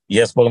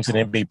Yes, welcome to the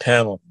NBA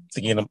panel.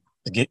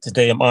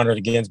 Today, I'm honored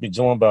again to be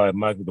joined by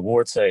Michael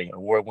Duarte,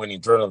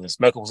 award-winning journalist.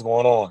 Michael, what's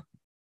going on?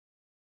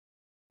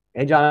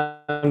 Hey, John,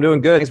 I'm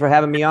doing good. Thanks for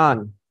having me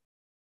on.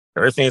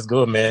 Everything's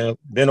good, man.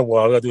 Been a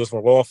while. I gotta do this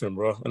more often,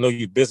 bro. I know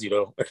you're busy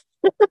though.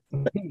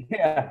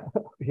 Yeah,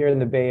 here in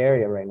the Bay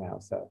Area right now.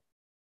 So,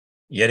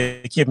 Yeah,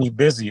 they keep me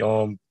busy.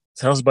 Tell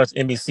us about the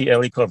NBC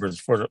LA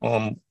coverage for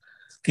the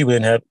people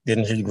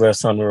didn't hear you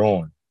last time we were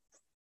on.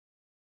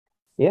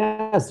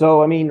 yeah.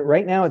 So, I mean,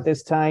 right now at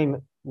this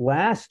time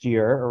last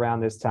year,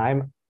 around this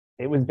time,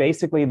 it was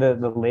basically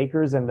the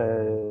Lakers and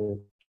the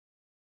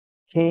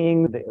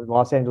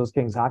Los Angeles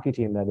Kings hockey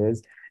team, that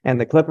is, and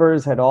the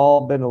Clippers had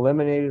all been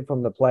eliminated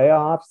from the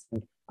playoffs.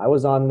 I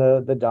was on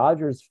the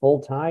Dodgers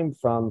full time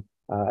from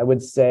I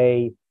would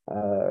say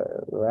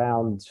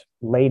around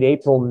late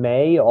April,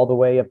 May, all the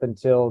way up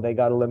until they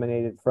got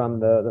eliminated from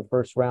the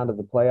first round of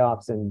the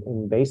playoffs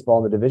in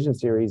baseball in the division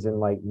series in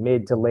like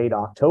mid to late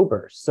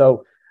October.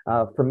 So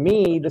for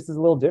me, this is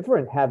a little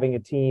different having a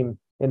team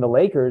in the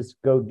Lakers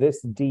go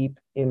this deep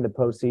in the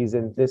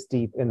postseason, this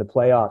deep in the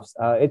playoffs.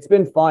 It's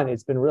been fun.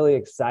 It's been really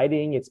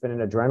exciting. It's been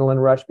an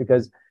adrenaline rush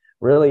because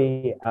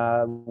really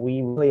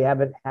we really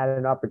haven't had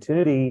an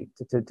opportunity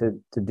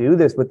to do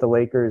this with the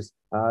Lakers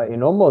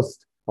in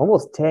almost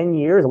 10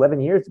 years,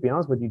 11 years, to be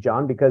honest with you,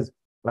 John, because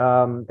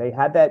they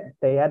had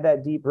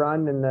that deep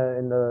run in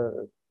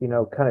the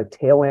kind of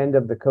tail end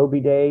of the Kobe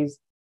days.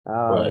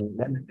 Right.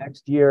 Then the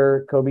next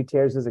year, Kobe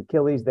tears his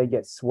Achilles, they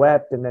get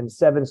swept, and then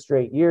 7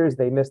 straight years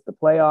they miss the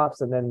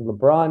playoffs. And then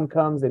LeBron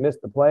comes, they miss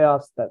the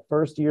playoffs. That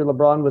first year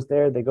LeBron was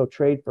there, they go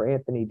trade for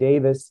Anthony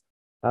Davis,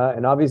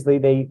 and obviously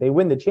they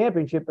win the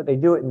championship, but they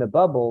do it in the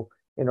bubble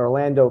in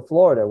Orlando,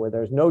 Florida, where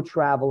there's no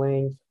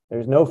traveling,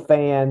 there's no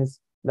fans,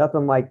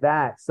 nothing like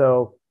that.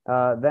 So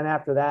then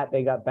after that,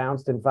 they got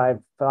bounced in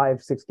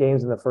six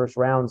games in the first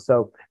round.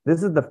 So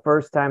this is the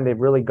first time they've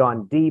really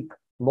gone deep,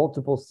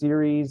 multiple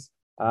series.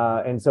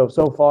 And so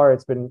far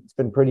it's been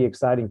pretty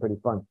exciting, pretty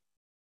fun.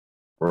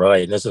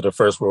 Right. And this is the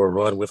first world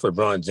run with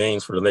LeBron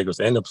James for the Lakers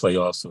and the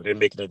playoffs. So they're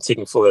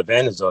taking full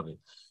advantage of it.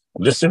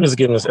 This series is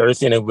giving us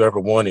everything that we ever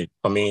wanted.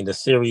 I mean, the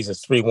series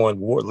is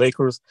 3-1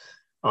 Lakers.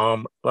 A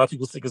lot of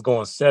people think it's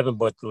going 7,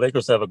 but the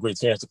Lakers have a great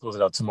chance to close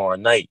it out tomorrow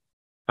night.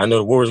 I know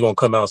the Warriors are going to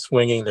come out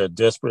swinging. They're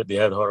desperate. They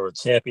have the heart of a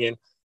champion.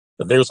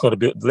 The Lakers going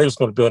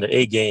to be on the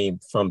A game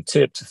from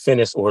tip to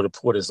finish or to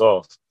pull this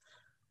off.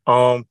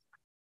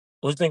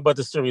 What do you think about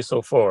the series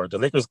so far? The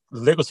Lakers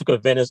took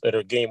advantage of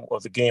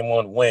the game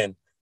one win,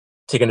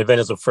 taking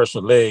advantage of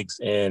fresher legs,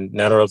 and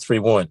now they're up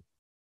 3-1.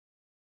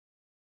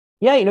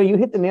 Yeah, you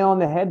hit the nail on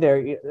the head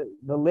there.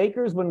 The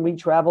Lakers, when we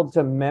traveled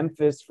to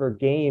Memphis for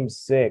game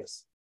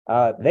 6,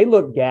 they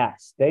looked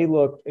gassed. They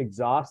looked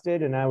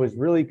exhausted. And I was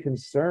really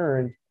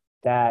concerned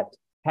that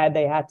had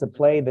they had to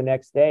play the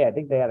next day, I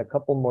think they had a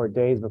couple more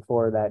days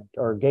before that,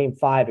 or game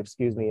 5,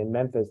 excuse me, in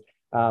Memphis.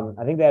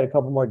 I think they had a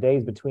couple more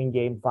days between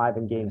game 5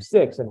 and game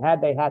 6. And had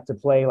they had to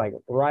play like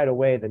right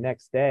away the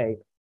next day,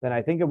 then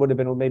I think it would have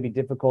been maybe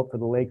difficult for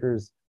the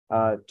Lakers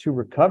to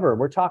recover.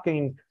 We're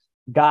talking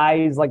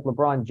guys like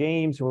LeBron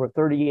James, who are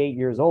 38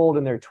 years old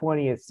in their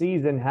 20th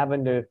season,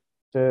 having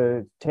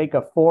to take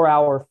a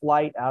 4-hour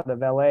flight out of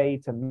LA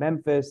to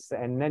Memphis.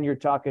 And then you're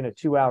talking a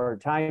 2-hour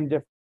time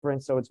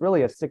difference. So it's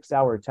really a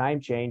 6-hour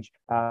time change.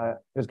 It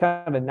was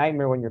kind of a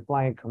nightmare when you're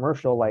flying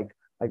commercial, like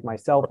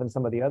myself and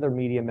some of the other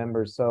media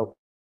members. So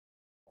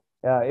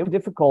it was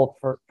difficult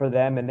for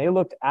them, and they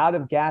looked out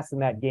of gas in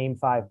that game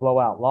 5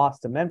 blowout loss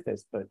to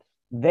Memphis. But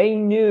they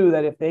knew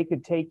that if they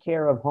could take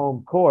care of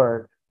home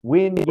court,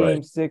 win Right.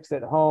 game 6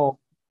 at home,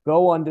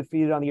 go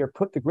undefeated on the year,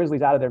 put the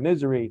Grizzlies out of their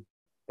misery,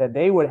 that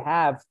they would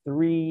have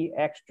 3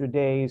 extra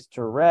days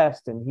to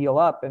rest and heal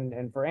up.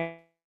 And for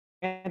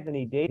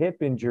Anthony Davis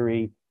hip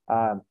injury,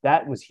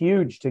 that was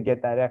huge to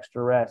get that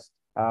extra rest.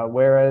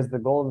 Whereas the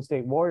Golden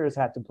State Warriors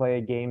had to play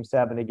a game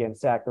 7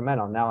 against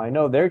Sacramento. Now, I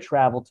know their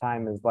travel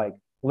time is like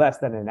less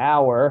than an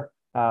hour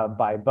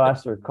by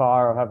bus or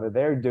car, or however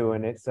they're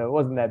doing it. So it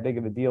wasn't that big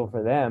of a deal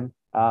for them.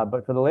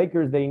 But for the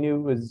Lakers, they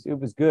knew it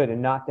was good,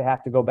 and not to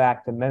have to go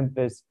back to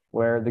Memphis,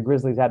 where the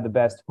Grizzlies had the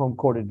best home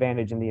court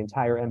advantage in the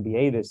entire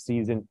NBA this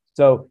season.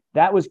 So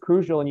that was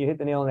crucial, and you hit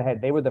the nail on the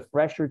head. They were the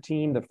fresher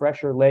team, the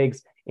fresher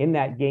legs in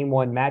that game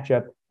 1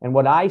 matchup. And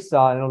what I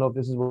saw, I don't know if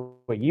this is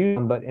what you,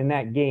 but in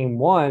that game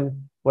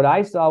 1, what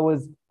I saw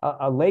was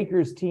a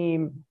Lakers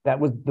team that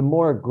was the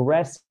more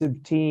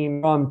aggressive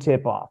team from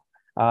tip-off.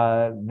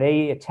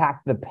 They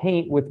attacked the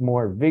paint with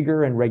more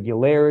vigor and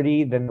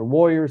regularity than the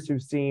Warriors, who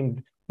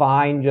seemed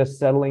fine just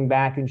settling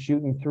back and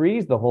shooting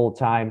threes the whole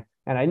time.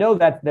 And I know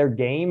that's their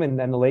game, and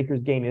then the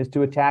Lakers' game is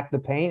to attack the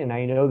paint. And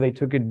I know they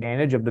took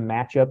advantage of the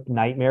matchup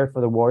nightmare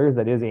for the Warriors,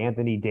 that is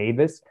Anthony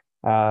Davis,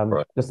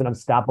 Right. just an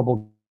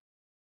unstoppable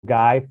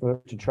guy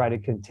to try to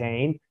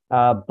contain.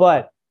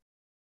 But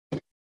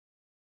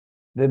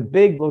the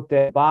big looked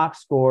at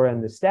box score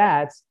and the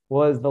stats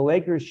was the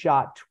Lakers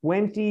shot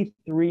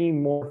 23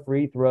 more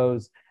free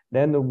throws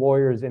than the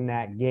Warriors in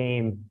that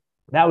game.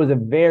 That was a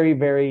very,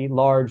 very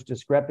large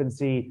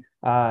discrepancy.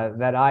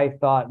 that I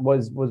thought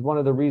was one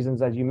of the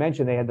reasons, as you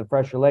mentioned, they had the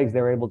fresher legs.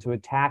 They were able to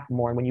attack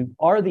more. And when you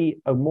are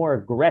a more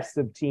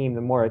aggressive team,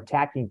 the more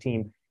attacking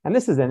team, and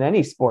this is in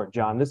any sport,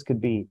 John, this could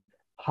be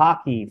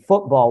hockey,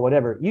 football,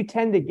 whatever, you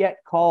tend to get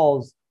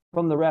calls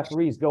from the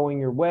referees going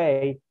your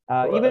way.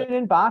 Even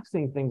in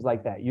boxing, things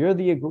like that. You're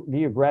the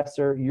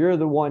aggressor. You're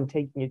the one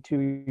taking it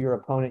to your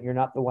opponent. You're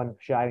not the one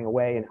shying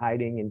away and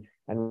hiding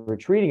and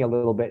retreating a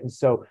little bit. And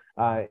so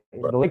the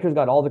Lakers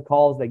got all the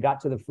calls. They got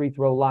to the free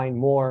throw line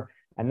more.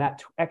 And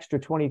that extra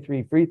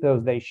 23 free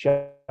throws they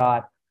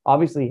shot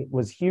obviously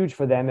was huge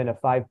for them in a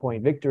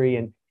 5-point victory.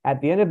 And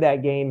at the end of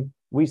that game,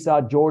 we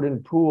saw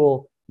Jordan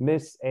Poole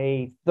miss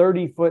a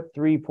 30-foot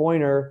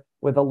three-pointer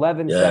with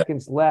 11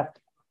 seconds left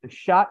the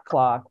shot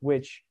clock,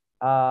 which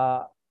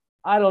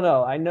I don't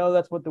know. I know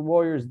that's what the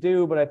Warriors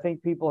do, but I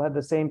think people had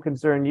the same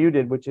concern you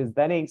did, which is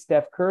that ain't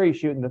Steph Curry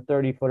shooting the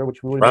 30-footer,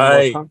 which would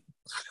have been more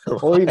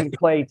comfortable. Or even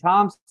Klay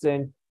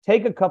Thompson,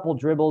 take a couple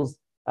dribbles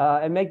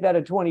and make that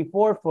a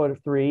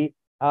 24-foot three,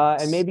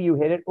 and maybe you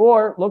hit it,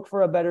 or look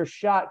for a better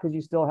shot because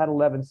you still had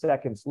 11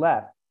 seconds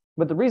left.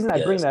 But the reason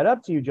I bring that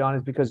up to you, John,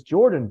 is because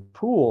Jordan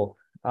Poole,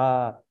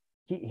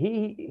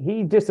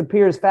 he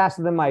disappears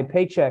faster than my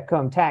paycheck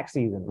come tax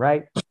season,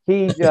 right?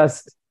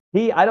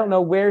 I don't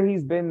know where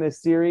he's been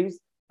this series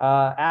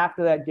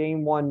after that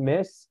game one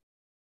miss,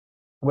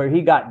 where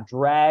he got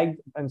dragged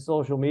on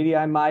social media,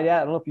 I might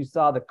add. I don't know if you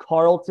saw the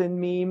Carlton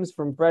memes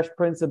from Fresh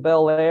Prince of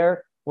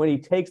Bel-Air when he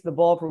takes the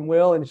ball from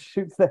Will and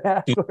shoots the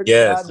half-court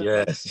shot.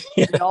 Yes.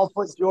 They all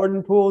put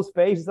Jordan Poole's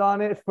face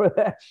on it for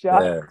that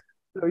shot. Yeah.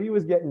 So he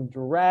was getting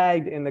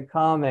dragged in the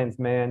comments,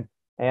 man.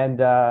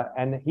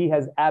 And he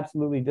has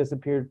absolutely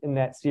disappeared in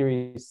that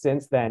series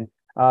since then.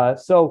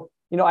 So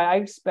I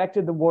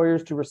expected the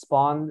Warriors to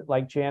respond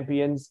like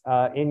champions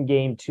in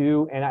game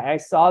two. And I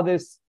saw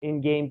this in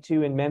game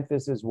two in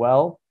Memphis as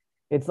well.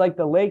 It's like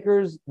the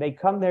Lakers, they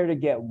come there to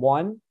get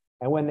one.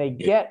 And when they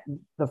get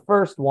the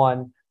first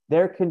one,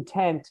 they're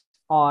content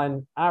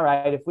on, all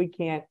right, if we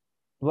can't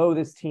blow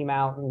this team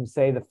out in,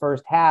 say, the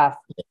first half,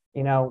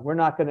 we're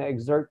not going to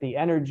exert the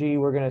energy.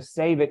 We're going to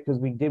save it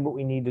because we did what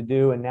we need to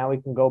do. And now we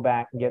can go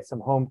back and get some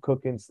home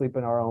cooking, sleep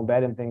in our own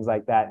bed and things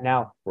like that.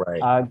 Now,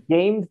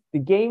 game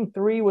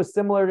three was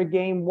similar to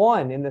game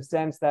one in the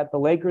sense that the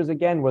Lakers,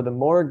 again, were the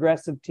more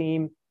aggressive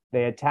team.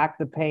 They attacked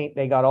the paint.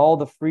 They got all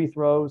the free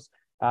throws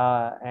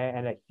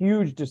and a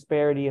huge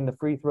disparity in the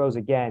free throws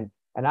again.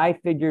 And I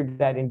figured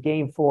that in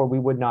game four, we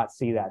would not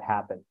see that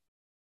happen.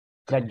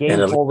 That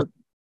game four,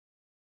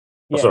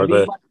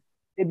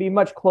 it'd be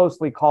much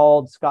closely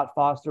called. Scott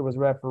Foster was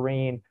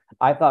refereeing.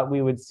 I thought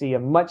we would see a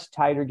much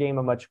tighter game,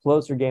 a much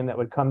closer game that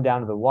would come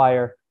down to the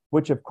wire,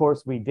 which of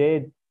course we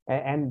did.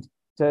 And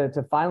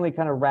to finally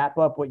kind of wrap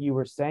up what you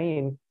were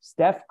saying,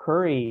 Steph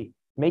Curry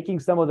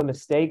making some of the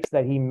mistakes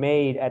that he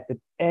made at the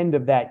end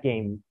of that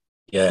game,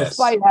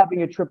 despite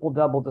having a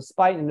triple-double,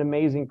 despite an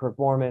amazing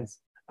performance.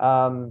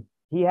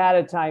 He had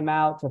a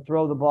timeout to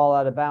throw the ball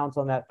out of bounds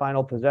on that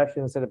final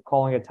possession instead of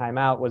calling a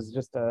timeout. Was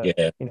just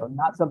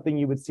not something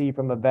you would see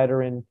from a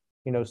veteran,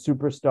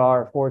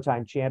 superstar,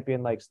 four-time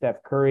champion like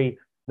Steph Curry.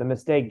 The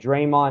mistake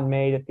Draymond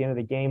made at the end of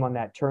the game on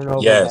that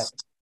turnover,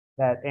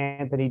 that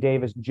Anthony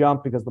Davis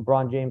jumped because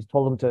LeBron James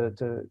told him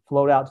to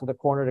float out to the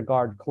corner to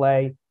guard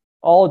Klay.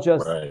 All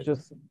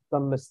just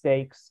some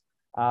mistakes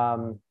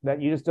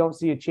that you just don't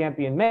see a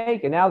champion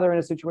make. And now they're in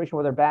a situation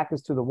where their back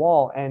is to the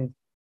wall. And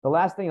the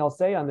last thing I'll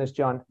say on this,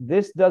 John,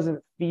 this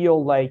doesn't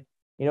feel like,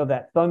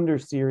 that Thunder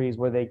series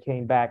where they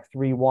came back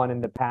 3-1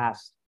 in the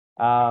past,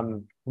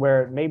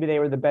 where maybe they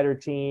were the better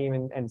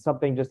team and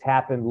something just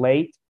happened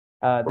late.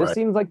 This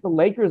seems like the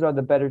Lakers are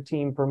the better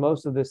team for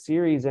most of the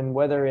series. And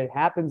whether it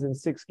happens in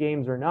 6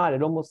 games or not,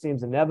 it almost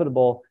seems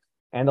inevitable.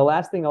 And the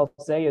last thing I'll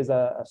say is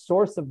a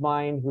source of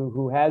mine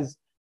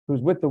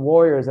who's with the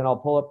Warriors, and I'll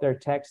pull up their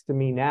text to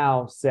me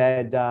now,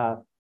 said,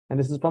 and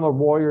this is from a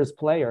Warriors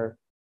player,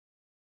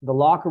 the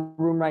locker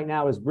room right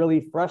now is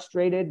really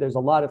frustrated. There's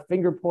a lot of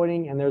finger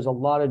pointing and there's a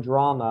lot of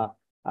drama.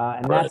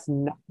 And that's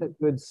not a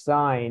good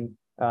sign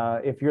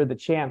if you're the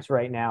champs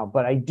right now.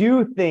 But I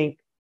do think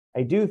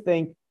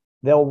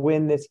they'll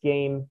win this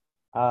game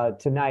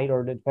tonight,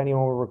 or depending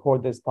on when we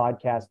record this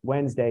podcast,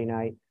 Wednesday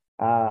night.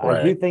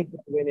 I do think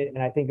they'll win it,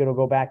 and I think it'll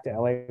go back to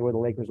LA where the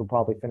Lakers will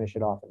probably finish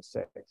it off in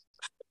 6.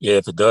 Yeah,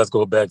 if it does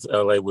go back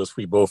to LA, which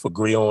we both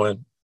agree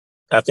on,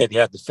 I think they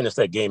have to finish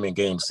that game in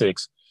game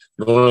 6.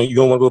 You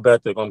don't want to go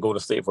back to Golden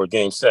State for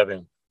game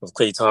 7 with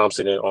Klay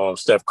Thompson and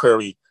Steph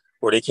Curry,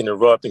 where they can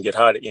erupt and get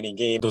hot at any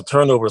game. The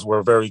turnovers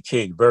were very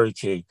key, very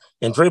key.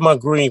 And Draymond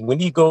Green, when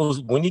he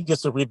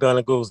gets the rebound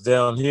and goes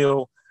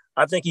downhill,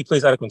 I think he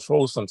plays out of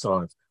control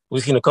sometimes.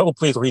 We've seen a couple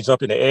plays where he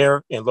jumped in the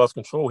air and lost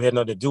control, had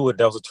nothing to do with it.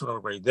 That was a turnover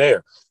right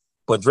there.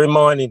 But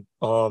Draymond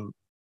and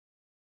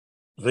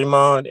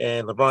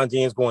LeBron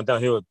James going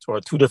downhill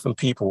are 2 different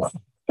people.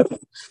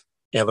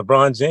 And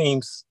LeBron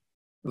James,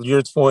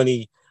 year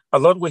 20, I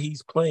love the way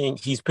he's playing.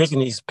 He's picking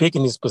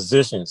his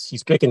positions.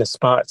 He's picking his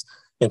spots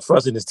and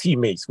trusting his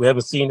teammates. We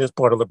haven't seen this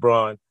part of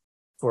LeBron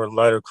for a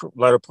lighter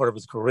part of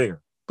his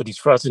career, but he's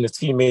trusting his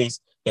teammates.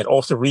 And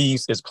Austin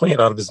Reeves is playing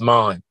out of his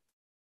mind.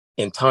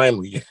 and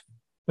timely.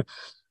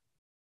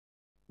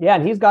 Yeah,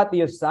 and he's got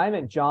the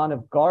assignment, John,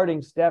 of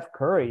guarding Steph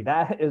Curry.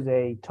 That is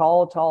a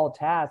tall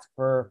task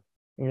for,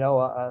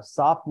 a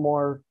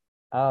sophomore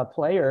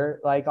player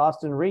like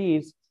Austin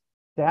Reeves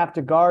to have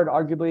to guard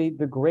arguably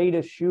the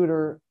greatest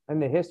shooter in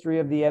the history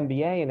of the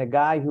NBA and a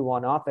guy who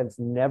on offense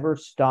never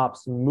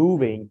stops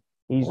moving.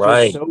 He's just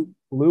Right. so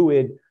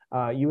fluid.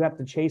 You have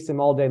to chase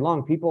him all day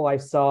long. People I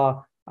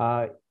saw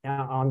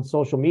on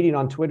social media and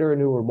on Twitter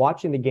and who were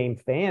watching the game,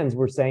 fans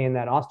were saying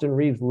that Austin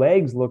Reeves'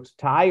 legs looked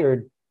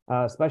tired,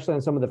 especially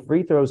on some of the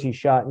free throws he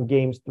shot in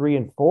games 3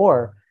 and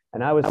 4.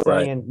 And I was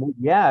saying, well,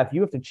 yeah, if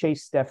you have to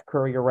chase Steph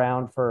Curry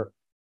around for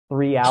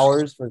 3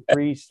 hours for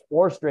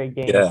 4 straight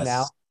games now,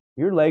 Yes.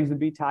 your legs would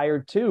be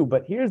tired too.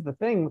 But here's the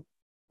thing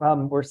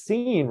we're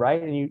seeing,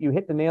 right? And you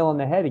hit the nail on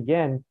the head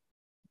again,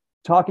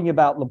 talking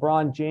about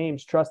LeBron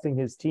James trusting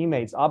his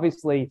teammates.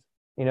 Obviously,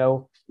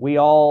 we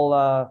all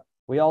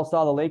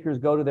saw the Lakers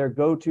go to their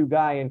go-to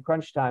guy in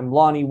crunch time,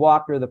 Lonnie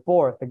Walker the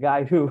fourth, the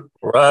guy who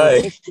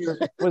Right.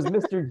 was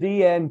Mr.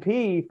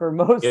 DNP for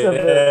most of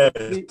the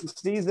Yes.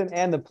 season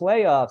and the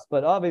playoffs.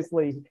 But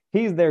obviously,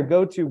 he's their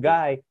go-to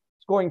guy,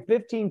 scoring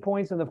 15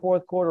 points in the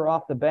fourth quarter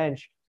off the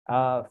bench.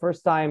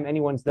 First time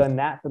anyone's done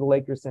that for the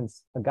Lakers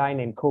since a guy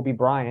named Kobe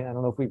Bryant. I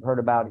don't know if we've heard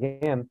about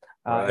him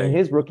in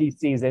his rookie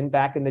season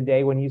back in the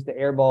day when he used to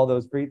airball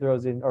those free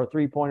throws or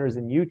 3-pointers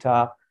in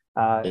Utah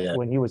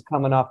when he was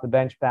coming off the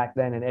bench back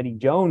then and Eddie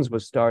Jones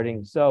was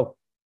starting. So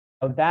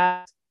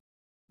that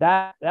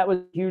was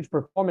a huge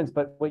performance.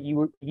 But what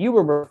you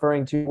were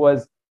referring to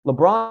was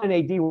LeBron and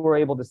AD were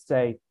able to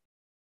say,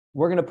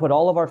 we're going to put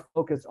all of our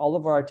focus, all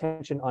of our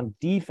attention on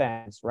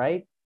defense,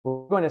 right?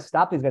 We're going to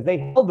stop these guys. They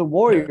held the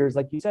Warriors,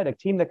 like you said, a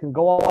team that can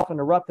go off and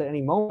erupt at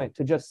any moment,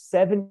 to just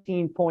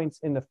 17 points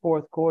in the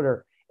fourth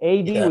quarter.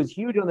 AD was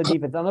huge on the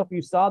defense. I don't know if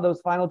you saw those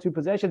final 2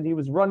 possessions. He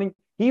was running.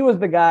 He was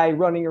the guy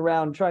running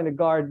around trying to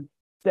guard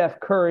Steph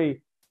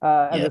Curry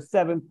as a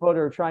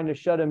 7-footer, trying to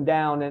shut him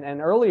down. And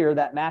earlier,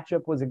 that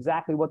matchup was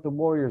exactly what the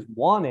Warriors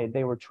wanted.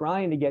 They were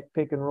trying to get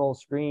pick and roll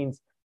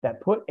screens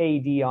that put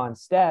AD on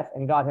Steph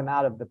and got him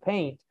out of the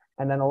paint,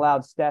 and then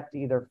allowed Steph to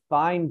either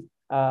find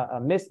a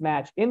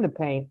mismatch in the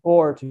paint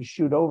or to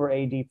shoot over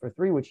AD for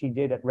 3, which he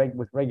did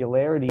with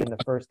regularity in the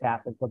first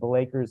half until the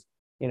Lakers,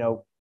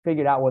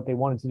 figured out what they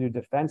wanted to do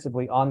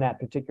defensively on that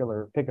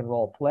particular pick and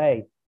roll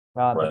play.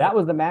 But that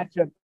was the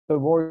matchup the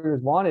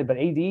Warriors wanted. But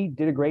AD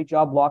did a great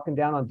job locking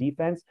down on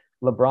defense.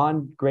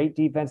 LeBron, great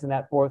defense in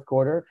that fourth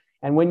quarter.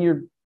 And when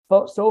you're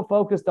so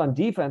focused on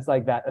defense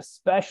like that,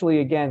 especially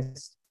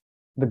against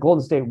the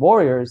Golden State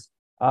Warriors,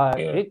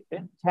 it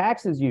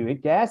taxes you,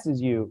 it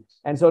gasses you.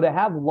 And so to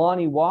have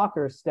Lonnie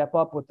Walker step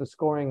up with the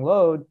scoring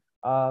load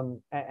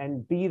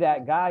and be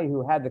that guy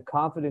who had the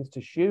confidence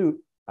to shoot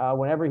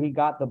whenever he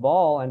got the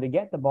ball and to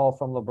get the ball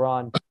from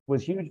LeBron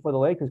was huge for the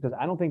Lakers, because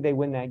I don't think they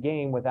win that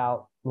game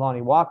without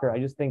Lonnie Walker. I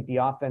just think the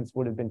offense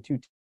would have been too.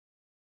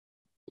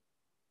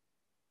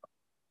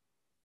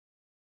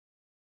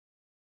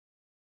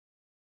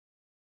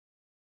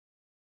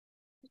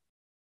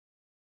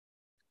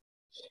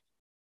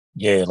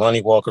 Yeah,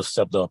 Lonnie Walker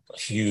stepped up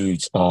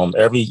huge.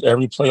 Every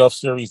playoff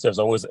series, there's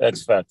always an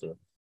X factor,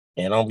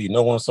 and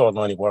no one saw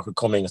Lonnie Walker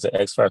coming as an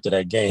X factor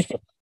that game,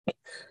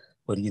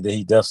 but he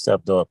definitely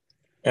stepped up.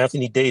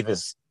 Anthony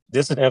Davis,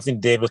 this is Anthony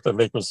Davis the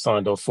Lakers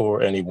signed up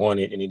for, and he won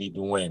it, and he needed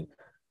to win.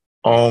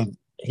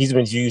 He's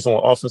been used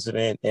on offensive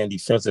end and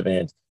defensive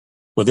end.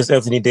 With this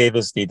Anthony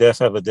Davis, they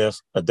definitely have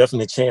a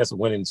definite chance of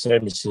winning the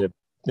championship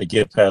to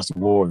get past the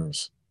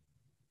Warriors.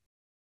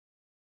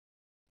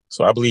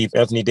 So I believe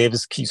Anthony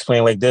Davis keeps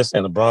playing like this,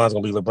 and LeBron's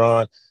gonna be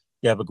LeBron.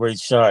 You have a great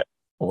shot.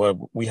 Or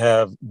we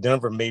have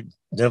Denver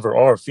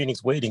or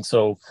Phoenix waiting,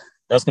 so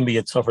that's gonna be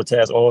a tougher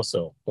task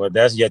also. But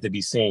that's yet to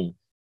be seen.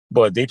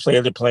 But they're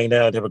playing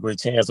now. They have a great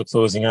chance of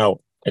closing out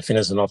and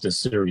finishing off this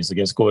series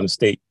against Golden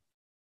State.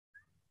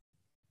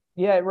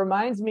 Yeah, it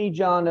reminds me,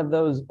 John, of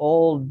those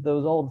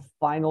old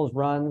finals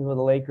runs with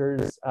the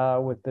Lakers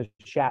with the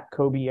Shaq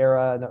Kobe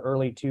era in the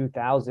early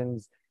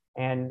 2000s.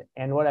 And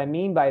what I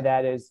mean by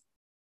that is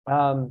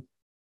the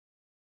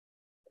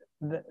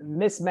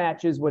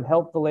mismatches would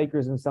help the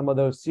Lakers in some of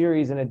those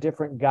series, and a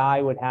different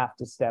guy would have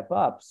to step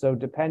up. So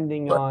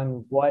depending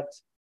on what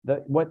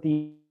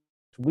the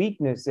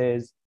weakness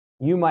is,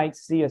 you might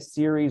see a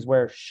series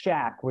where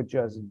Shaq would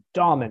just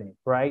dominate,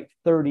 right?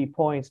 30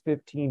 points,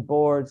 15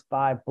 boards,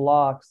 5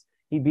 blocks.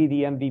 He'd be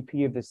the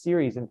MVP of the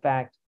series. In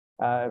fact,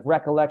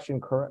 recollection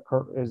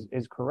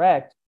is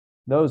correct,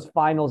 those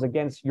finals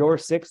against your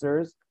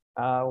Sixers,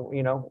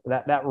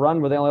 that run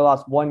where they only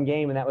lost 1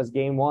 game, and that was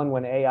game 1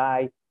 when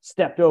AI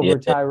stepped over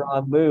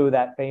Tyronn Lue,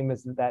 that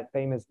famous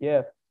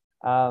gif.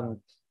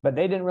 But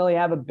they didn't really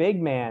have a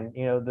big man.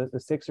 The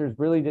Sixers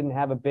really didn't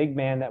have a big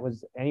man that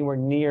was anywhere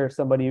near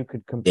somebody who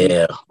could compete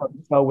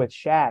with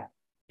Shaq.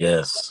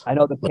 Yes. I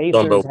know the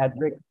Pacers had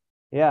Rick.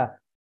 Yeah.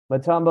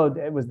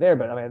 Mutombo was there,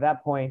 but I mean, at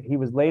that point, he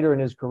was later in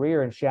his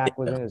career and Shaq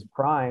was in his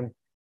prime.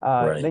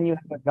 Then you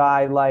have a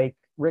guy like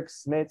Rick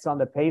Smits on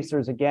the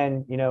Pacers.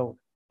 Again,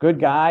 good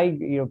guy,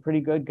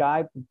 pretty good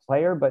guy,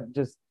 player, but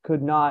just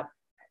could not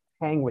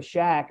hang with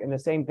Shaq. And the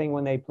same thing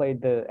when they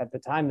played at the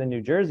time, the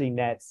New Jersey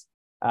Nets,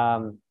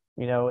 and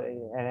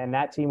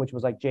that team, which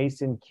was like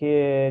Jason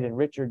Kidd and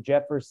Richard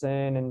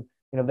Jefferson. And,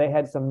 they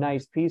had some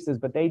nice pieces,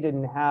 but they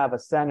didn't have a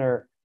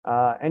center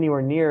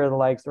anywhere near the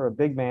likes or a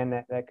big man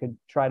that could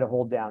try to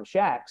hold down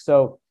Shaq.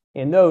 So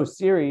in those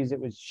series, it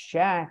was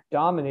Shaq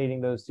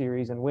dominating those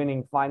series and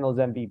winning finals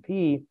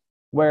MVP,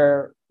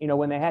 where,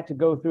 when they had to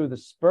go through the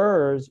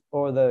Spurs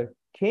or the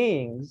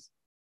Kings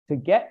to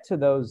get to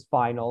those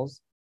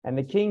finals, and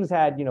the Kings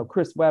had,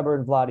 Chris Webber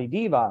and Vlade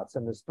Divac,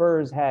 and the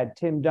Spurs had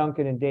Tim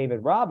Duncan and David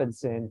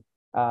Robinson.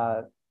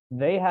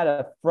 They had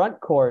a front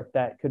court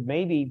that could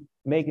maybe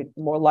make it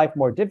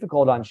more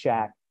difficult on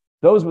Shaq.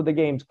 Those were the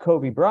games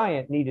Kobe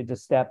Bryant needed to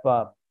step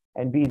up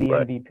and be the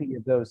MVP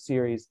of those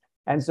series.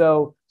 And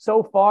so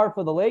far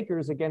for the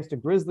Lakers against a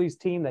Grizzlies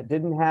team that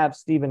didn't have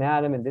Steven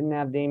Adams and didn't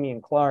have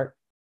Damian Clark,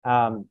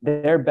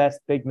 their best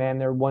big man,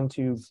 their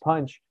 1-2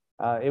 punch,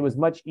 it was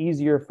much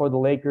easier for the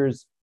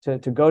Lakers to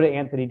go to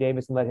Anthony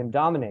Davis and let him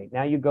dominate.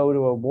 Now you go to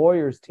a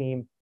Warriors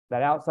team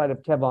that, outside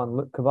of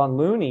Kevon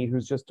Looney,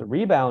 who's just a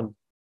rebound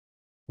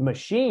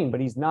machine,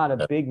 but he's not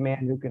a big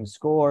man who can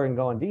score and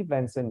go on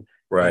defense. And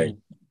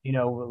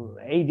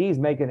AD's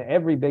making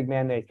every big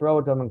man they throw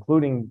at them,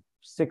 including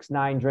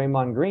 6'9"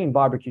 Draymond Green,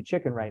 barbecue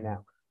chicken right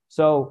now.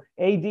 So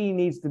AD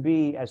needs to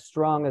be as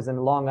strong as in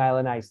Long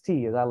Island iced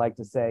tea, as I like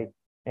to say.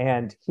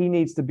 And he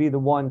needs to be the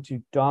one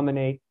to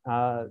dominate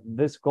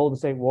this Golden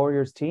State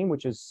Warriors team,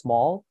 which is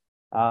small.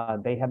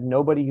 They have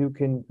nobody who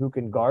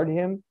can guard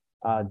him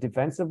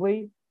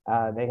defensively.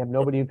 They have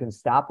nobody who can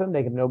stop him.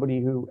 They have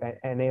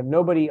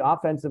nobody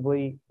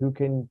offensively who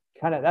can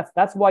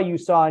that's why you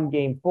saw in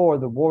Game 4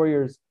 the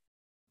Warriors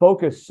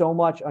focus so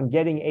much on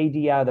getting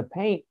AD out of the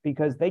paint,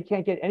 because they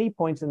can't get any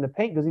points in the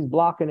paint because he's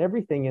blocking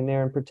everything in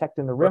there and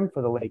protecting the rim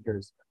for the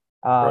Lakers,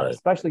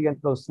 especially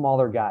against those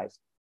smaller guys.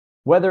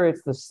 Whether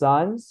it's the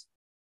Suns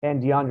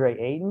and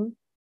DeAndre Ayton,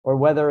 or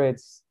whether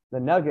it's the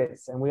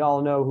Nuggets, and we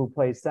all know who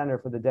plays center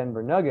for the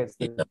Denver Nuggets,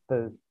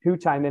 the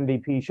 2-time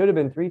MVP, should have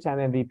been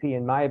 3-time MVP,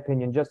 in my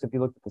opinion, just if you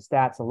look at the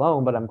stats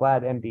alone, but I'm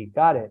glad Embiid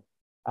got it,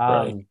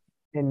 and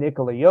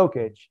Nikola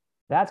Jokic.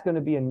 That's going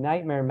to be a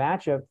nightmare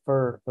matchup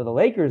for the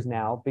Lakers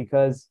now,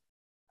 because,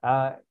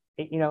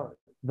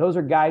 those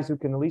are guys who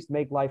can at least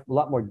make life a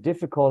lot more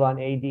difficult on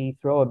AD,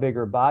 throw a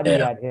bigger body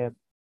at him.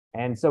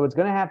 And so it's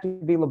going to have to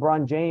be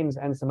LeBron James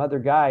and some other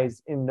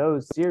guys in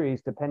those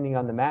series, depending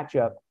on the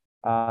matchup.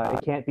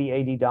 It can't be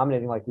AD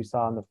dominating like we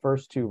saw in the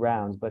first 2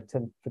 rounds. But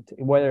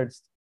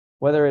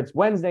whether it's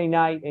Wednesday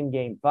night in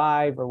Game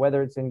 5, or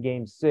whether it's in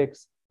Game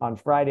 6 on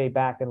Friday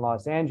back in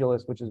Los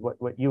Angeles, which is what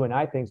you and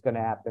I think is going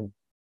to happen,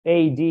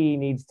 AD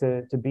needs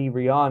to be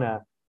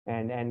Rihanna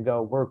and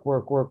go work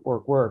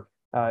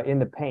in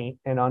the paint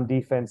and on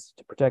defense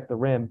to protect the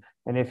rim.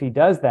 And if he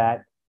does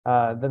that,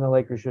 then the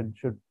Lakers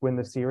should win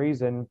the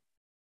series and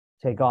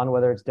take on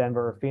whether it's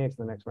Denver or Phoenix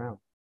in the next round.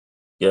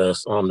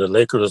 Yes, the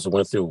Lakers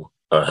went through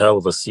a hell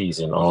of a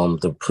season.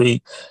 The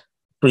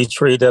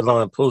pre-trade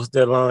deadline, post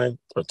deadline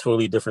are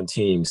totally different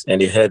teams,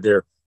 and they had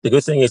the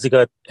good thing is they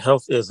got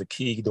health is a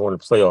key during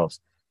the playoffs,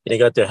 and they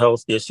got their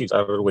health issues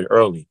out of the way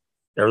early.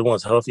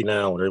 Everyone's healthy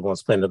now, and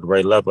everyone's playing at the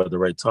right level at the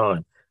right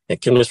time. And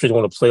chemistry to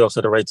win the playoffs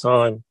at the right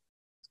time,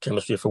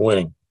 chemistry for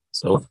winning.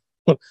 So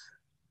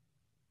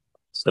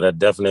that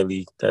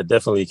definitely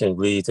can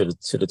lead to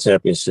the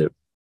championship.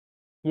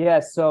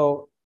 Yeah,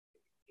 so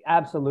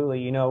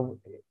absolutely.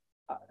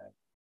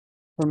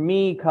 For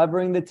me,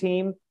 covering the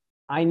team,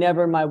 I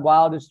never in my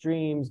wildest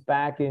dreams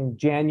back in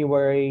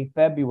January,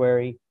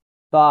 February,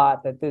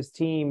 thought that this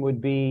team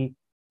would be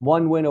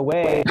 1 win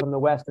away from the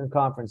Western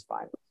Conference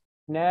Finals.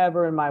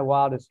 Never in my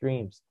wildest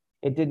dreams.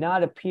 It did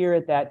not appear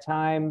at that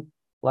time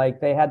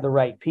like they had the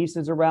right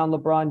pieces around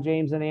LeBron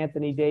James and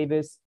Anthony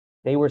Davis.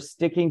 They were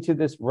sticking to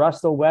this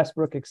Russell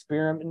Westbrook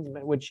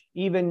experiment, which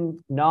even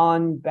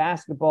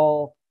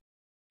non-basketball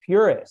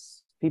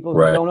purists, people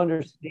who don't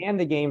understand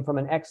the game from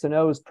an X and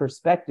O's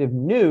perspective,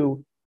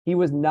 knew he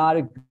was not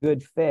a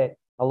good fit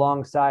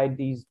alongside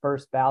these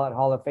first ballot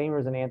Hall of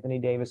Famers in Anthony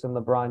Davis and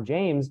LeBron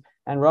James.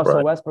 And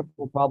Russell Westbrook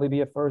will probably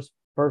be a first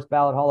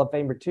ballot Hall of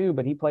Famer too,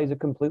 but he plays a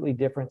completely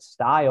different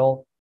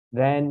style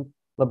than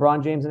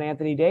LeBron James and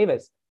Anthroy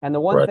Davis. And the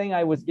one thing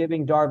I was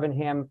giving Darvin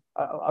Ham,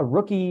 a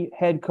rookie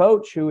head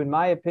coach who, in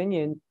my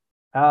opinion,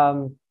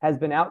 has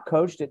been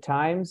outcoached at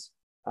times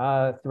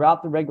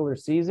throughout the regular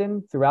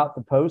season, throughout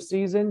the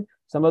postseason.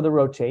 Some of the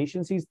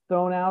rotations he's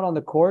thrown out on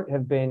the court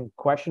have been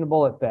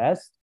questionable at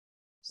best.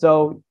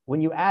 So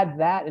when you add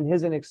that and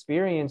his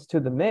inexperience to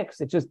the mix,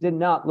 it just did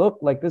not look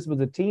like this was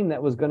a team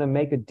that was going to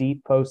make a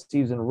deep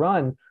postseason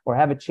run or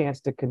have a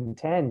chance to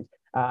contend.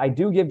 I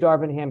do give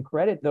Darvin Ham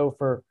credit, though,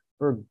 for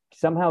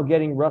somehow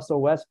getting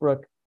Russell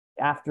Westbrook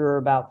after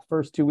about the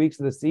first 2 weeks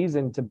of the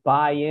season to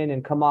buy in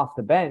and come off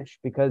the bench,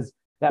 because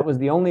that was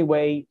the only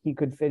way he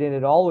could fit in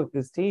at all with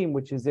this team,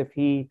 which is if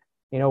he,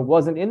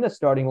 wasn't in the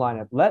starting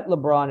lineup. Let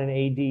LeBron and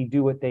AD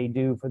do what they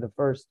do for the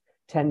first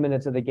 10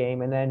 minutes of the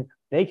game, and then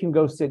they can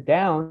go sit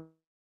down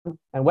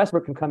and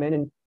Westbrook can come in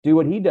and do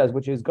what he does,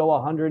 which is go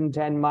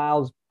 110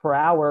 miles per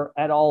hour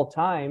at all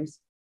times,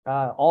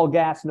 all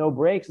gas, no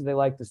brakes, as they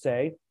like to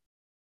say,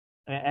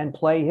 and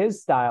play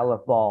his style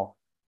of ball.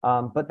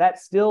 But they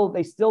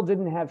still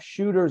didn't have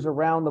shooters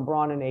around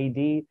LeBron and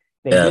AD.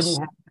 They didn't Yes.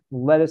 have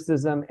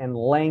athleticism and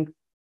length.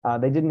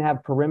 They didn't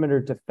have perimeter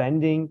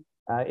defending.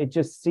 It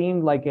just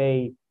seemed like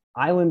a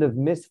island of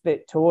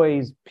misfit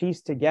toys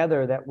pieced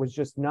together that was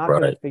just not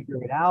going to Right.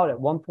 figure it out. At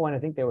one point, I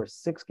think they were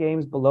 6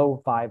 games below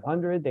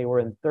 500. They were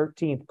in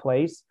 13th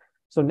place.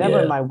 So never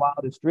in Yeah. my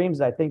wildest dreams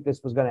did I think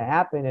this was going to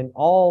happen. And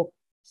all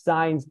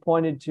signs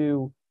pointed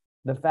to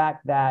the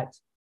fact that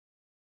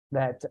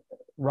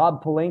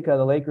Rob Pelinka,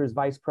 the Lakers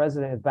vice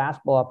president of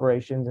basketball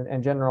operations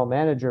and general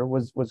manager,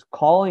 was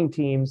calling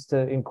teams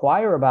to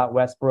inquire about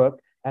Westbrook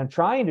and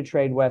trying to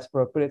trade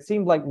Westbrook, but it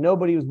seemed like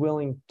nobody was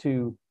willing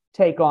to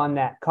take on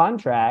that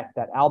contract,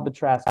 that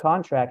albatross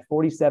contract,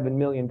 $47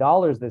 million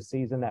this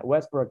season that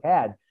Westbrook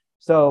had.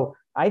 So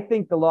I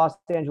think the Los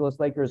Angeles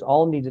Lakers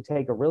all need to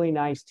take a really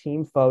nice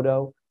team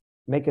photo,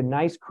 make a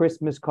nice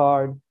Christmas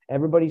card,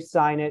 everybody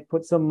sign it,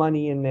 put some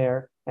money in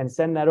there, and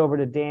send that over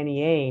to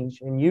Danny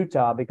Ainge in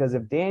Utah, because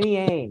if Danny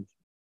Ainge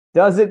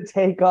doesn't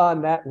take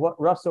on that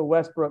Russell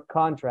Westbrook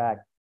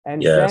contract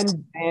and Yes.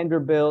 send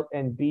Vanderbilt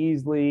and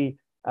Beasley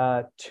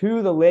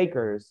to the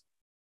Lakers,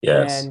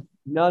 Yes. then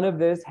none of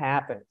this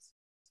happens.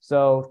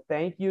 So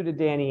thank you to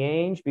Danny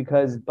Ainge,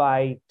 because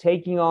by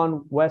taking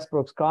on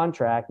Westbrook's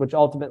contract, which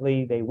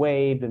ultimately they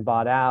waived and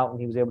bought out, and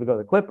he was able to go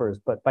to the Clippers,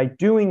 but by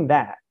doing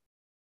that,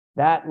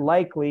 that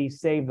likely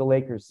saved the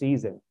Lakers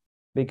season,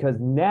 because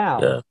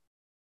now, Yeah.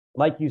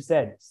 like you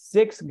said,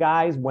 6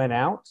 guys went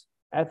out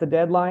at the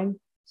deadline,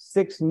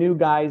 6 new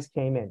guys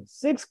came in.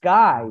 6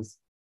 guys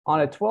on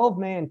a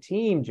 12-man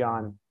team,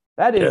 John.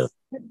 That Yeah. is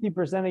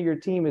 50% of your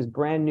team is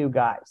brand new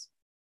guys.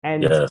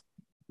 And Yeah.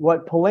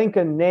 what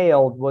Pelinka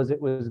nailed was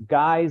it was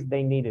guys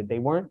they needed. They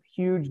weren't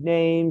huge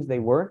names. They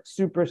weren't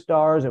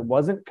superstars. It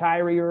wasn't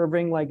Kyrie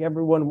Irving like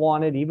everyone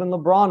wanted. Even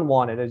LeBron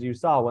wanted, as you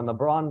saw when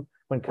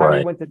Kyrie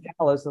Right. went to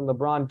Dallas and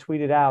LeBron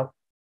tweeted out,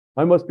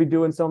 "I must be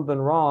doing something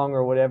wrong,"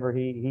 or whatever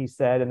he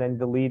said, and then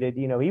deleted.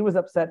 He was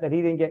upset that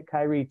he didn't get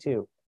Kyrie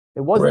too.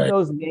 It wasn't Right.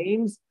 those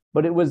names,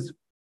 but it was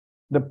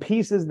the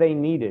pieces they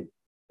needed.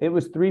 It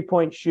was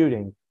 3-point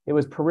shooting. It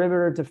was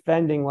perimeter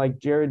defending like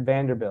Jared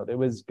Vanderbilt. It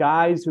was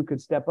guys who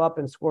could step up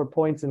and score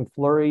points in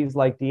flurries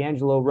like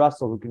D'Angelo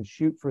Russell, who can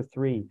shoot for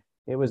 3.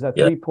 It was a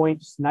Yeah.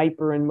 3-point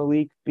sniper in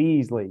Malik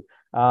Beasley.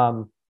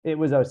 It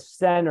was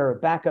a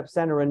backup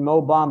center in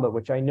Mo Bamba,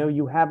 which I know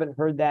you haven't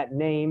heard that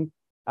name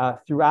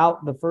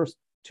throughout the first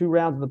 2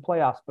 rounds of the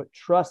playoffs. But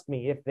trust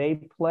me, if they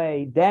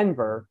play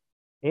Denver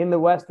in the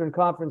Western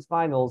Conference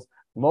Finals,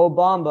 Mo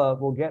Bamba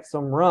will get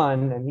some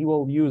run, and he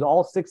will use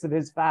all 6 of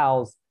his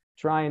fouls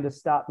trying to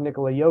stop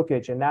Nikola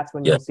Jokic, and that's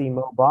when Yeah. you'll see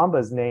Mo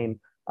Bamba's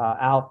name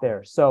out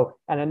there. So,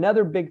 and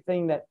another big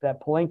thing that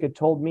Pelinka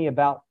told me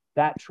about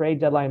that trade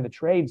deadline, the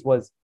trades,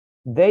 was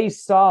they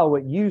saw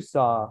what you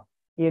saw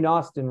in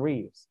Austin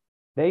Reeves.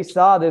 They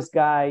saw this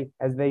guy,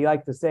 as they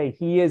like to say,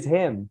 he is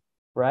him,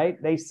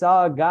 right? They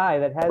saw a guy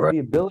that has Right. the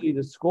ability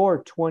to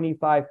score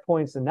 25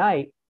 points a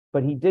night,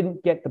 but he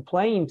didn't get the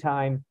playing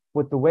time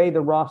with the way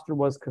the roster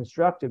was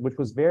constructed, which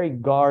was very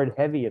guard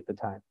heavy at the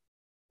time.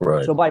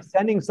 Right. So by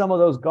sending some of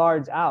those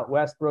guards out,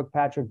 Westbrook,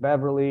 Patrick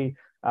Beverly,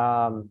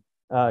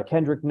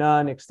 Kendrick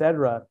Nunn,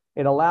 etc.,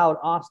 it allowed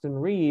Austin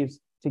Reeves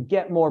to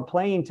get more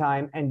playing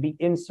time and be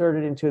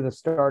inserted into the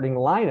starting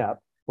lineup,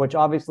 which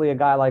obviously a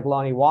guy like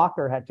Lonnie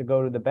Walker had to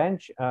go to the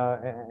bench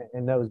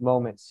in those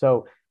moments.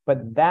 So,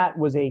 but that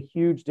was a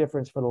huge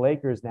difference for the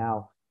Lakers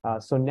now.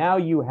 So now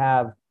you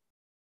have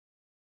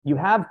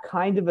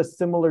kind of a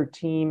similar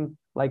team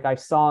like I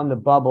saw in the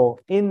bubble,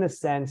 in the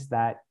sense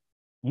that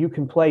you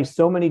can play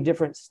so many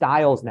different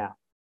styles now.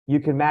 You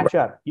can match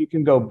up. You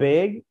can go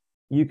big.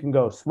 You can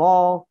go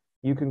small.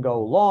 You can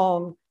go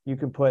long. You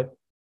can put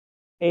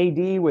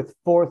AD with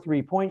 4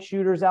 3-point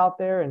shooters out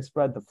there and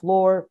spread the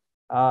floor.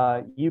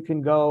 You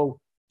can go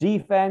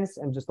defense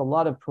and just a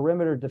lot of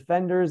perimeter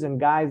defenders and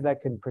guys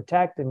that can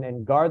protect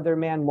and guard their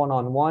man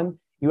one-on-one.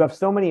 You have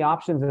so many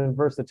options and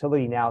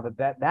versatility now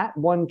that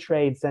one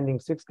trade, sending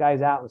 6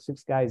 guys out and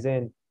 6 guys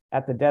in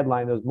at the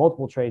deadline, those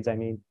multiple trades, I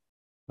mean,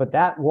 but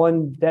that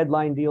one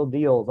deadline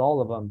deals,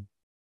 all of them,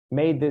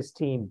 made this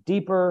team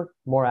deeper,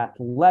 more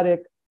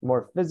athletic,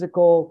 more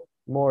physical,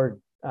 more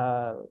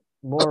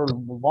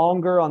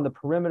longer on the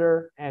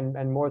perimeter,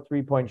 and more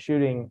 3-point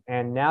shooting.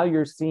 And now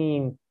you're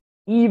seeing,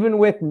 even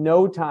with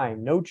no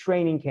time, no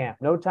training camp,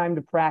 no time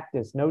to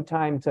practice, no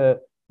time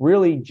to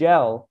really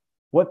gel,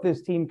 what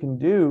this team can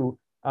do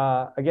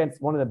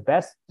against one of the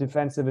best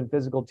defensive and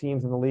physical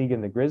teams in the league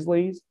in the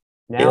Grizzlies,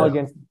 now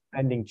against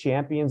defending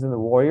champions in the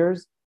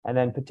Warriors, and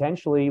then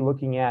potentially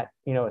looking at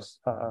a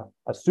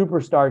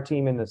superstar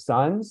team in the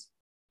Suns,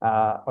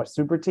 a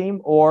super team,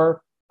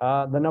 or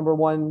the number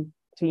 1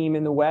 team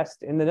in the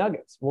West in the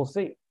Nuggets. We'll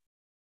see.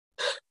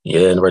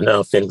 Yeah, and right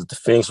now the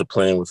Phoenix are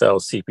playing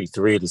without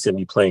CP3. They seem to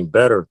be playing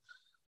better,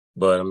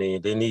 but I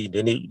mean they're going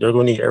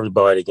to need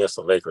everybody against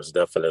the Lakers,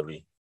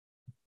 definitely.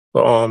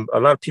 But a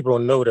lot of people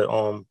don't know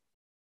that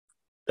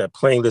that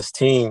playing this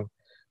team,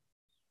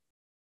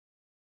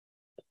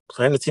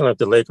 playing a team like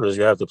the Lakers,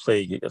 you have to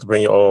play, you have to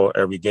bring your all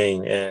every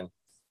game. And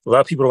a lot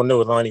of people don't know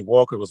Lonnie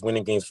Walker was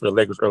winning games for the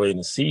Lakers early in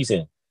the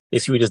season. They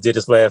see we just did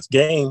his last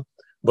game,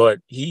 but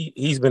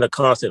he's been a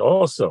constant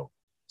also.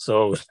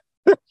 So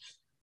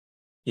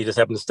he just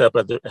happened to step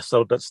up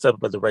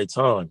at the right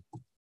time.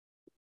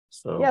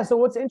 So yeah. So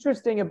what's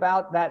interesting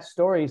about that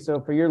story? So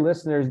for your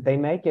listeners, they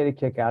may get a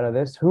kick out of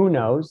this. Who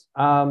knows?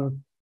 You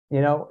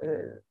know,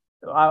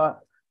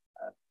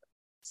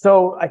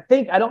 so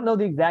I don't know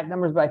the exact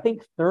numbers, but I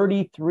think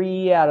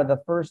 33 out of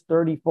the first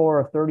 34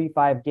 or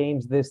 35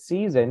 games this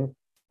season,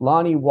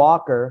 Lonnie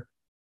Walker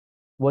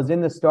was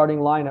in the starting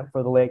lineup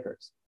for the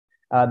Lakers.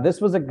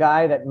 This was a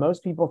guy that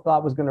most people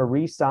thought was going to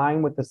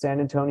re-sign with the San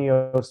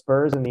Antonio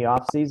Spurs in the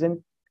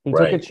offseason. He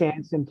took a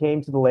chance and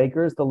came to the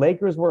Lakers. The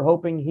Lakers were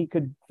hoping he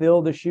could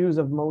fill the shoes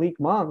of Malik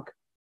Monk,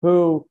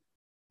 who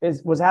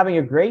was having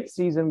a great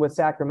season with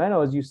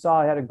Sacramento. As you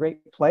saw, he had a great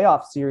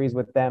playoff series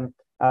with them.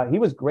 He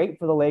was great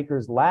for the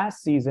Lakers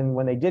last season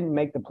when they didn't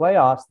make the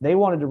playoffs. They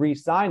wanted to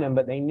re-sign him,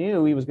 but they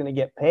knew he was going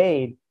to get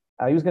paid.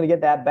 He was going to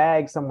get that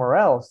bag somewhere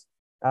else.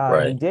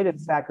 He did in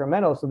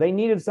Sacramento. So they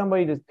needed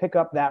somebody to pick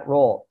up that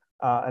role.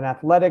 An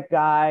athletic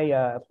guy,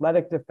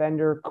 athletic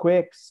defender,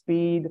 quick,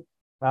 speed,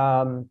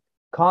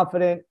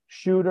 confident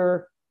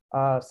shooter,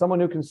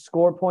 someone who can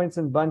score points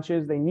in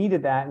bunches. They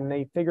needed that, and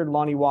they figured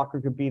Lonnie Walker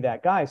could be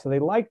that guy. So they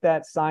liked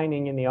that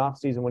signing in the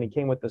offseason when he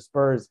came with the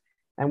Spurs.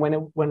 And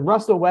when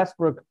Russell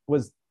Westbrook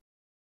was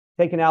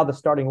taken out of the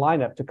starting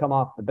lineup to come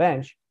off the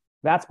bench,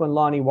 that's when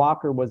Lonnie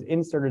Walker was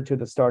inserted to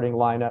the starting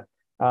lineup.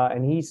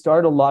 And he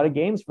started a lot of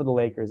games for the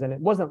Lakers. And it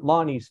wasn't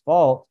Lonnie's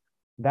fault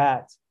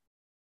that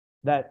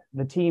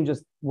the team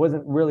just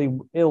wasn't really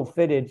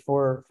ill-fitted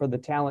for the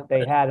talent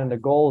they had and the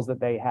goals that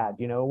they had.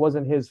 You know, it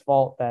wasn't his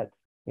fault that,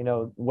 you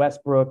know,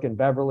 Westbrook and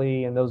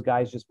Beverly and those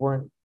guys just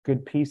weren't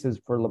good pieces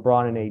for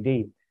LeBron and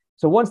AD.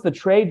 So once the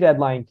trade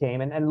deadline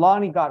came and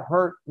Lonnie got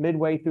hurt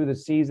midway through the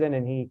season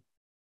and he,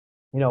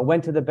 you know,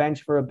 went to the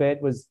bench for a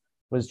bit, was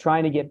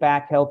trying to get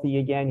back healthy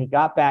again. He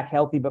got back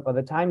healthy, but by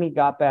the time he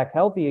got back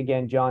healthy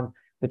again, John,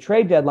 the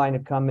trade deadline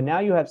had come and now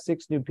you have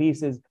 6 new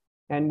pieces.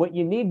 And what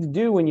you need to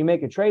do when you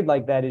make a trade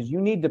like that is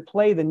you need to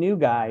play the new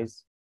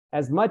guys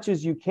as much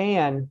as you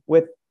can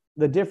with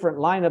the different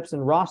lineups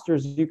and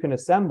rosters you can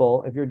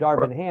assemble if you're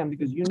Darvin Ham,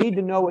 because you need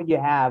to know what you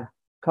have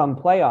come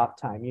playoff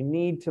time. You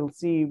need to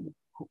see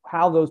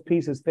how those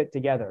pieces fit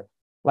together.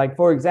 Like,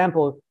 for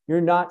example, you're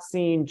not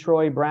seeing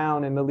Troy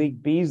Brown and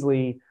Malik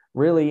Beasley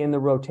really in the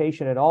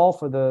rotation at all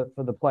for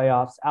the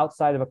playoffs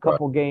outside of a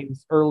couple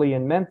games early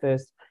in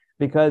Memphis,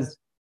 because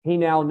he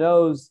now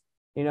knows,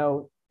 you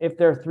know, if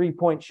their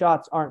 3-point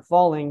shots aren't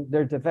falling,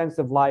 they're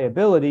defensive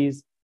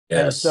liabilities.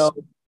 Yes. And so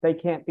they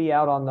can't be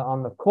out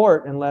on the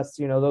court unless,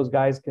 you know, those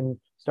guys can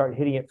start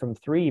hitting it from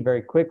 3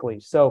 very quickly.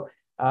 So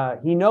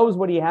he knows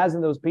what he has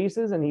in those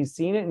pieces and he's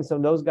seen it. And so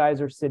those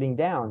guys are sitting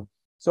down.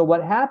 So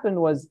what happened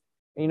was,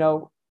 you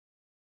know,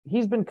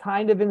 he's been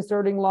kind of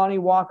inserting Lonnie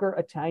Walker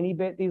a tiny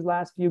bit these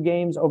last few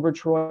games over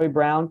Troy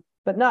Brown,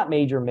 but not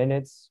major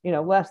minutes, you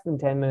know, less than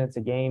 10 minutes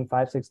a game,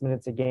 5-6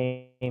 minutes a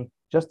game,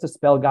 just to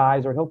spell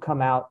guys, or he'll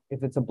come out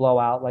if it's a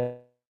blowout, like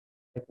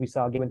we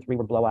saw game 3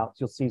 were blowouts.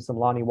 You'll see some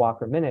Lonnie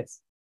Walker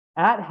minutes.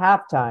 At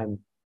halftime,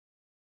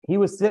 he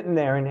was sitting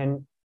there,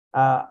 and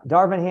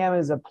Darvin Ham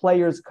is a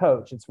player's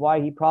coach. It's why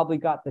he probably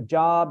got the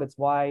job. It's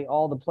why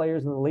all the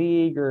players in the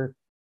league are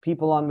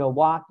people on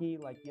Milwaukee,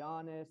 like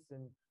Giannis,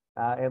 and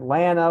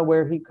Atlanta,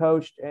 where he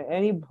coached.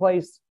 Any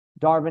place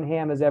Darvin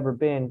Ham has ever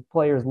been,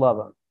 players love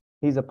him.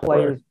 He's a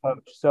player's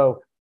coach.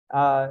 So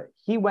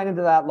he went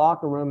into that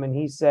locker room and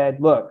he said,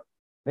 look,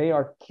 they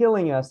are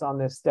killing us on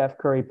this Steph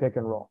Curry pick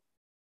and roll.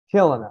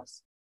 Killing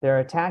us. They're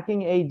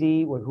attacking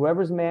AD with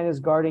whoever's man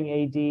is guarding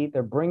AD.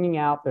 They're bringing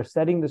out, they're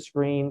setting the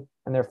screen,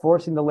 and they're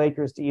forcing the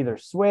Lakers to either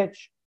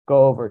switch,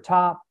 go over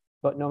top.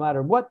 But no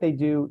matter what they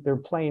do, they're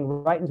playing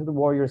right into the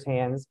Warriors'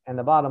 hands. And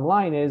the bottom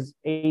line is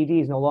AD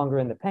is no longer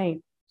in the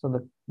paint.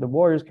 So the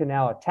Warriors can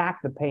now attack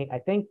the paint. I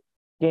think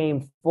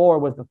game 4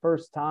 was the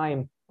first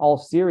time all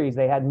series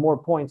they had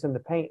more points in the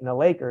paint than the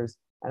Lakers.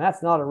 And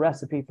that's not a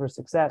recipe for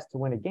success to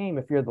win a game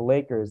if you're the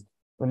Lakers.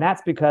 And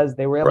that's because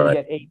they were able to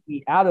get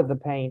AD out of the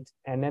paint,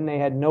 and then they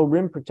had no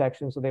rim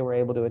protection, so they were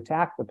able to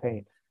attack the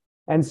paint.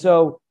 And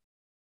so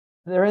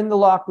they're in the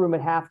locker room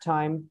at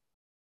halftime.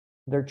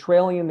 They're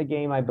trailing in the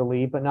game, I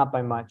believe, but not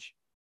by much.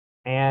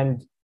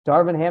 And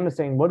Darvin Ham is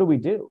saying, what do we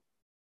do?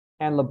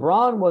 And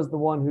LeBron was the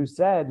one who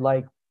said,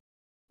 like,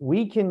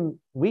 we can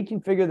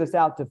figure this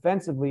out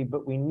defensively,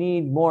 but we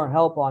need more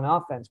help on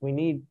offense. We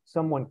need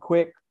someone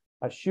quick,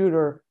 a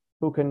shooter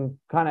who can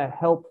kind of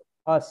help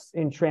us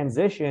in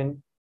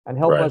transition and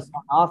help us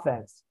on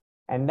offense.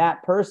 And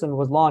that person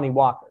was Lonnie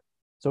Walker.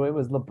 So it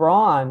was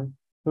LeBron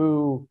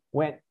who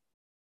went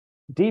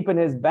deep in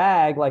his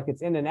bag, like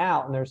it's in and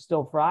out, and there's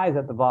still fries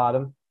at the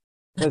bottom,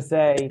 to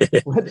say,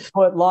 let's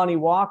put Lonnie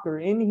Walker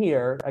in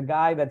here, a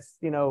guy that's,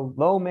 you know,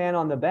 low man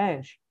on the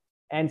bench,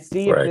 and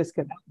see if this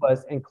can help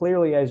us. And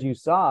clearly, as you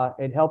saw,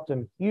 it helped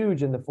him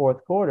huge in the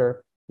fourth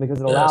quarter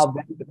because it allowed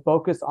them to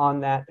focus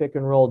on that pick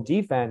and roll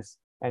defense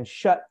and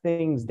shut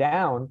things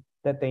down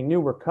that they knew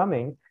were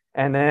coming.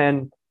 And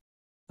then,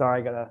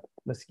 sorry, I got a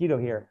mosquito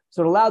here.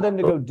 So it allowed them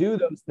to go do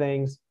those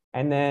things.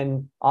 And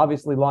then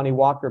obviously Lonnie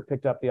Walker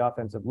picked up the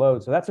offensive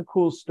load. So that's a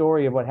cool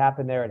story of what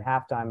happened there at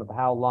halftime of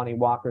how Lonnie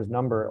Walker's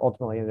number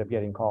ultimately ended up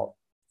getting called.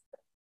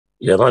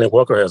 Yeah, Lonnie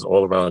Walker has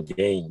all around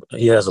game.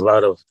 He has a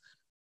lot of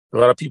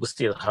people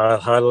see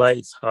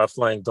highlights, high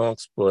flying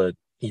dunks, but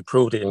he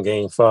proved it in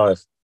game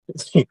 5.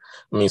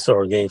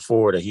 Game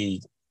 4 that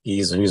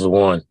he's a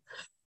one.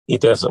 He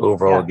does an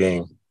overall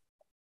game.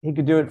 He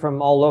could do it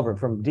from all over,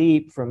 from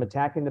deep, from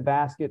attacking the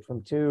basket,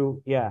 from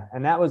two. Yeah.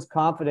 And that was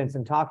confidence.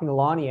 And talking to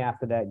Lonnie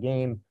after that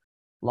game,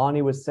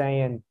 Lonnie was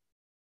saying,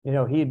 he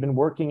had been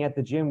working at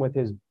the gym with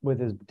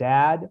his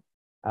dad,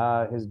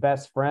 his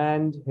best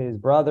friend, his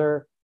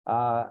brother,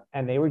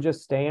 and they were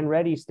just staying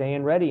ready.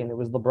 And it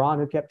was LeBron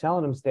who kept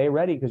telling him, stay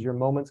ready because your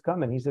moment's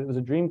coming. He said it was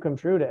a dream come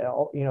true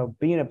to,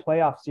 be in a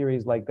playoff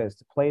series like this,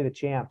 to play the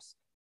champs.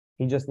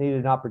 He just needed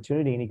an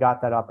opportunity, and he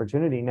got that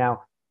opportunity.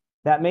 Now,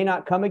 that may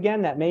not come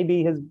again. That may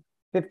be his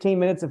 15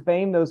 minutes of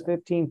fame, those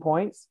 15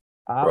 points,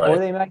 or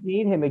they might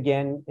need him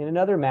again in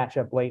another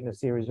matchup late in the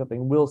series or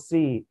something. We'll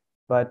see.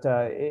 But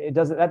it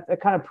doesn't. That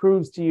kind of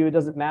proves to you it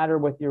doesn't matter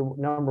with your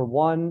number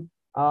 1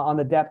 on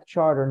the depth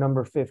chart or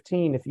number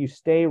 15. If you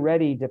stay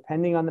ready,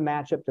 depending on the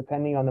matchup,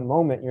 depending on the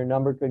moment, your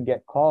number could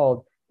get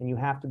called, and you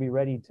have to be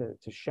ready to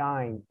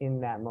shine in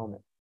that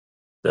moment.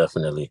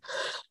 Definitely.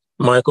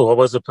 Michael,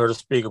 always a pleasure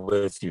speaking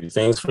with you.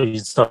 Thanks for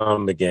your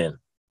time again.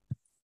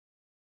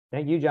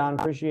 Thank you, John.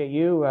 Appreciate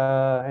you.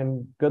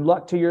 And good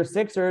luck to your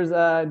Sixers.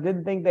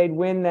 Didn't think they'd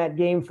win that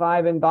game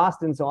 5 in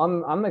Boston. So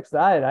I'm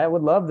excited. I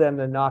would love them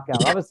to knock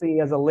out.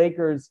 Obviously, as a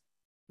Lakers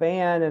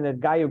fan and a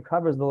guy who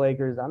covers the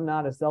Lakers, I'm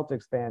not a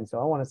Celtics fan. So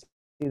I want to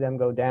see them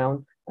go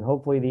down. And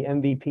hopefully the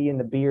MVP and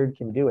the beard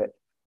can do it.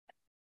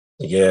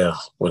 Yeah,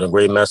 with a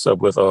great mess up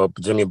with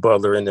Jimmy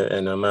Butler and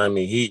the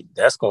Miami Heat.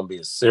 That's going to be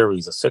a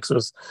series of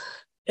Sixers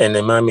and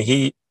the Miami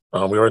Heat. We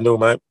already know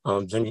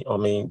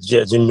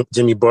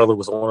Jimmy Butler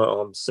was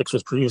on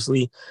Sixers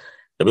previously.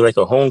 It'd be like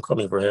a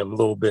homecoming for him a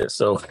little bit.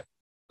 So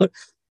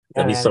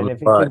and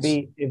if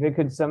it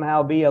could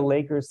somehow be a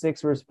Lakers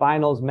Sixers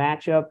finals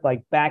matchup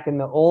like back in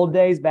the old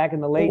days, back in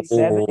the late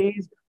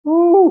 70s,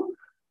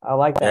 I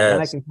like that. Yes.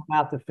 Then I can come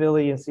out to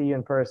Philly and see you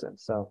in person.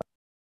 So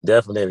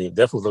definitely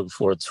looking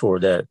forward to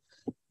that.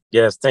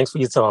 Yes, thanks for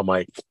your time,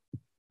 Mike.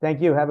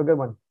 Thank you. Have a good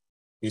one.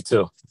 You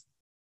too.